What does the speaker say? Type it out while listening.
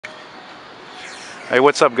Hey,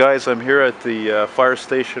 what's up guys? I'm here at the fire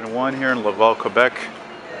station 1 here in Laval, Quebec.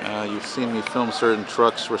 You've seen me film certain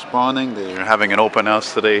trucks responding. They're having an open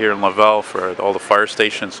house today here in Laval for all the fire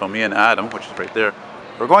stations. So me and Adam, which is right there,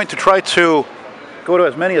 we're going to try to go to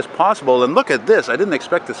as many as possible. And look at this. I didn't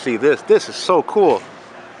expect to see this. This is so cool.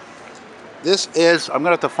 This is, I'm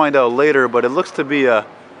gonna have to find out later, but it looks to be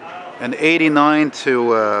an 89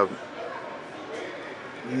 to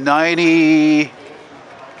 90.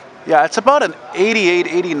 Yeah, it's about an 88,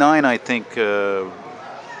 89, I think,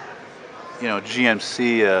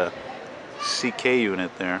 GMC CK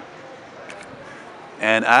unit there.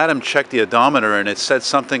 And Adam checked the odometer and it said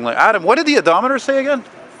something like, Adam, what did the odometer say again?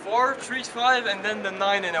 435 and then the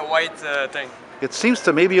 9 in a white thing. It seems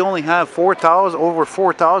to maybe only have over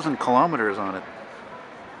 4,000 kilometers on it.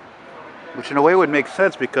 Which in a way would make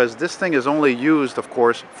sense because this thing is only used, of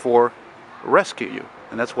course, for rescue.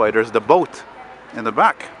 And that's why there's the boat in the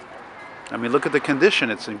back. I mean, look at the condition.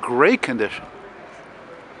 It's in great condition.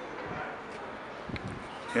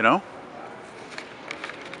 You know?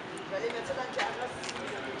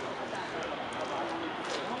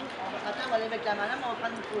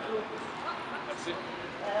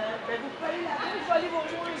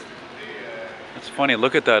 It's funny,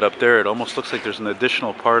 look at that up there. It almost looks like there's an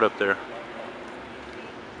additional part up there.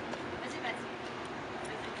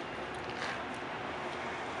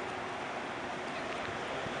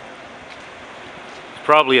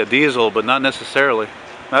 Probably a diesel, but not necessarily.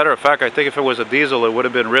 Matter of fact, I think if it was a diesel, it would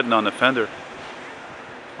have been written on the fender.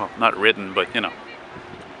 Well, not written, but you know.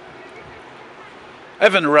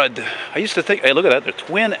 Evinrude. I used to think, hey, look at that, they're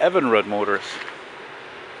twin Evinrude motors.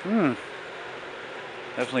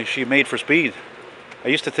 Definitely she made for speed. I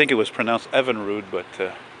used to think it was pronounced Evinrude, but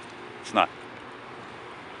it's not.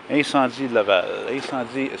 Incendie Laval.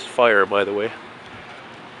 Incendie is fire, by the way. I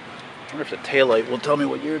wonder if the taillight will tell me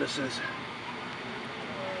what year this is.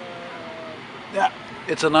 Yeah,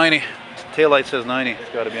 it's a 90. Taillight says 90. It's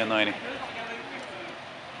got to be a 90.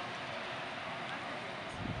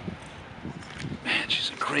 Man,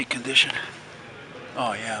 she's in great condition.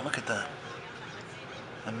 Oh yeah, look at that.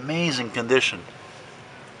 Amazing condition.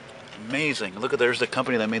 Amazing. Look at, there's the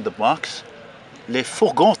company that made the box. Les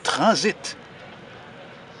Fourgons Transit.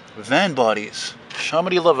 Van bodies.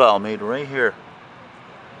 Chambly Laval, made right here.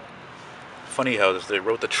 Funny how they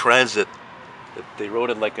wrote the transit. They wrote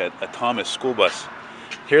it like a Thomas school bus.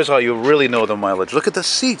 Here's how you really know the mileage. Look at the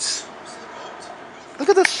seats. Look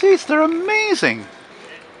at the seats. They're amazing.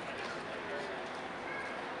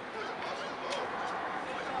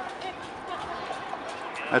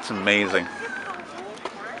 That's amazing.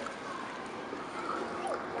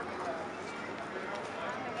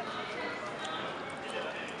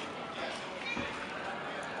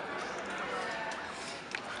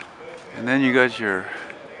 And then you got your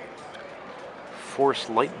force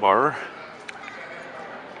light bar,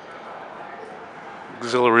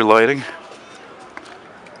 auxiliary lighting.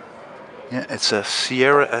 Yeah, it's a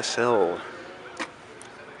Sierra SL.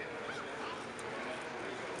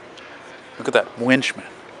 Look at that winch, man.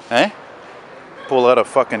 Eh? Pull out a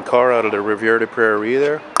fucking car out of the Rivière de Prairie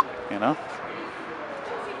there, you know?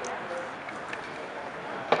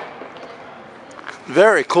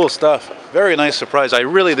 Very cool stuff. Very nice surprise. I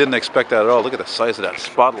really didn't expect that at all. Look at the size of that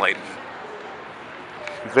spotlight.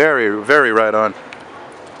 Very, very right on.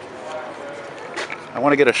 I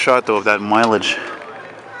want to get a shot though of that mileage.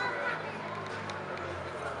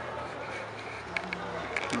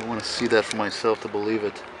 I want to see that for myself to believe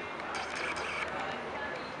it.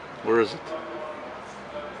 Where is it?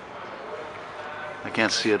 I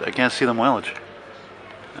can't see it. I can't see the mileage.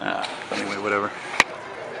 Anyway, whatever.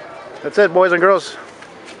 That's it, boys and girls.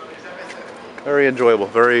 Very enjoyable.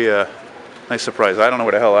 Very nice surprise. I don't know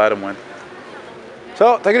where the hell Adam went.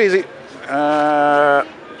 So take it easy.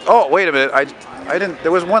 Oh, wait a minute. I didn't.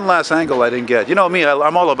 There was one last angle I didn't get. You know me.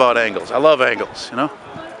 I'm all about angles. I love angles. You know.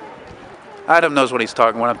 Adam knows what I'm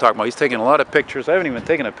talking about. He's taking a lot of pictures. I haven't even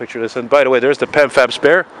taken a picture of this. And by the way, there's the PemFab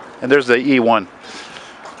spare, and there's the E1.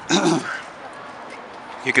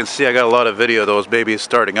 You can see I got a lot of video of those babies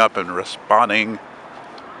starting up and responding.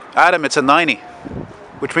 Adam, it's a 90,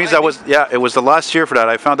 which means 90? It was the last year for that.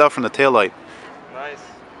 I found out from the taillight. Nice.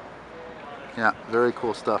 Yeah, very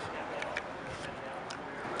cool stuff.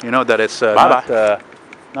 You know that it's not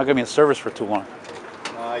going to be in service for too long.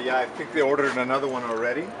 Yeah, I think they ordered another one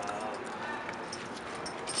already.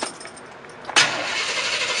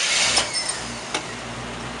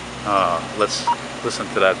 Let's listen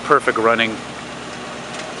to that. Perfect running.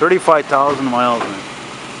 35,000 miles.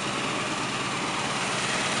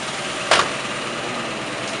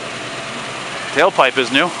 Tailpipe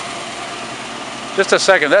is new. Just a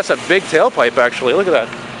second. That's a big tailpipe, actually. Look at that.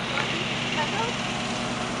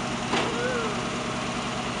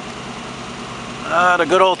 Ah, the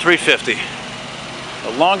good old 350.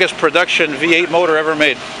 The longest production V8 motor ever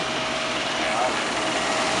made.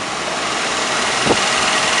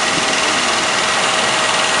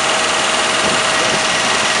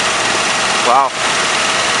 Wow.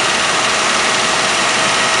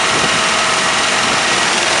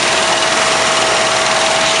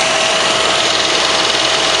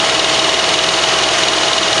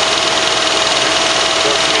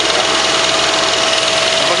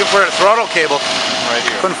 For a throttle cable. Right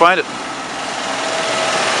here. Couldn't find it.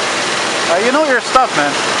 You know your stuff,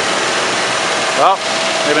 man. Well,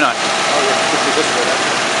 maybe not.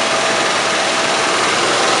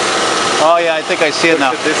 Oh yeah, I think I see it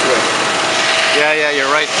now. This way. Yeah,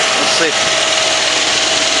 you're right. Let's see.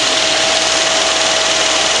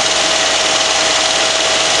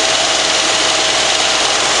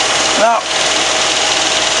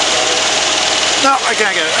 No, I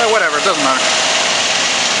can't get it. Whatever, it doesn't matter.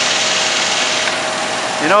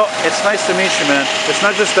 You know, it's nice to meet you, man. It's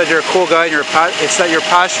not just that you're a cool guy and it's that you're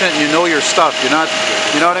passionate and you know your stuff. You're not,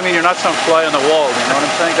 you know what I mean? You're not some fly on the wall, you know what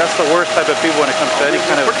I'm saying? That's the worst type of people when it comes to any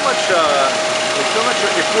kind of... Pretty much,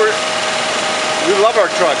 we love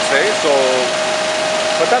our trucks, eh? So...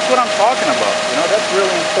 But that's what I'm talking about, you know? That's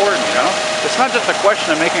really important, you know? It's not just a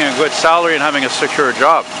question of making a good salary and having a secure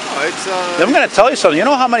job. No, it's, I'm going to tell you something. You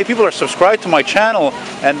know how many people are subscribed to my channel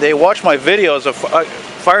and they watch my videos of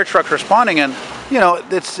fire trucks responding, and you know,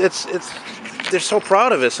 they're so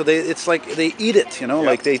proud of it. So it's like they eat it, you know, yep.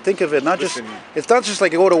 Like they think of it it's not just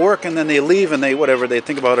like they go to work and then they leave and they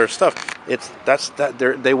think about their stuff.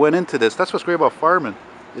 They went into this. That's what's great about firemen.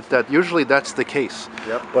 Usually that's the case.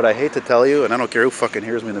 Yep. But I hate to tell you, and I don't care who fucking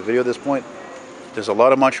hears me in the video at this point, there's a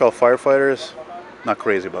lot of Montreal firefighters not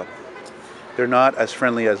crazy about it. They're not as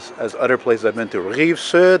friendly as other places I've been to.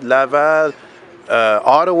 Rive-Sud, Laval,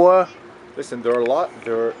 Ottawa. Listen, there are a lot.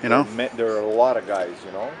 There are a lot of guys,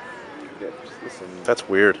 you know. Listen. That's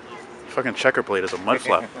weird. Fucking checker plate is a mud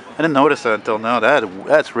flap. I didn't notice that until now.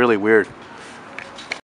 That's really weird.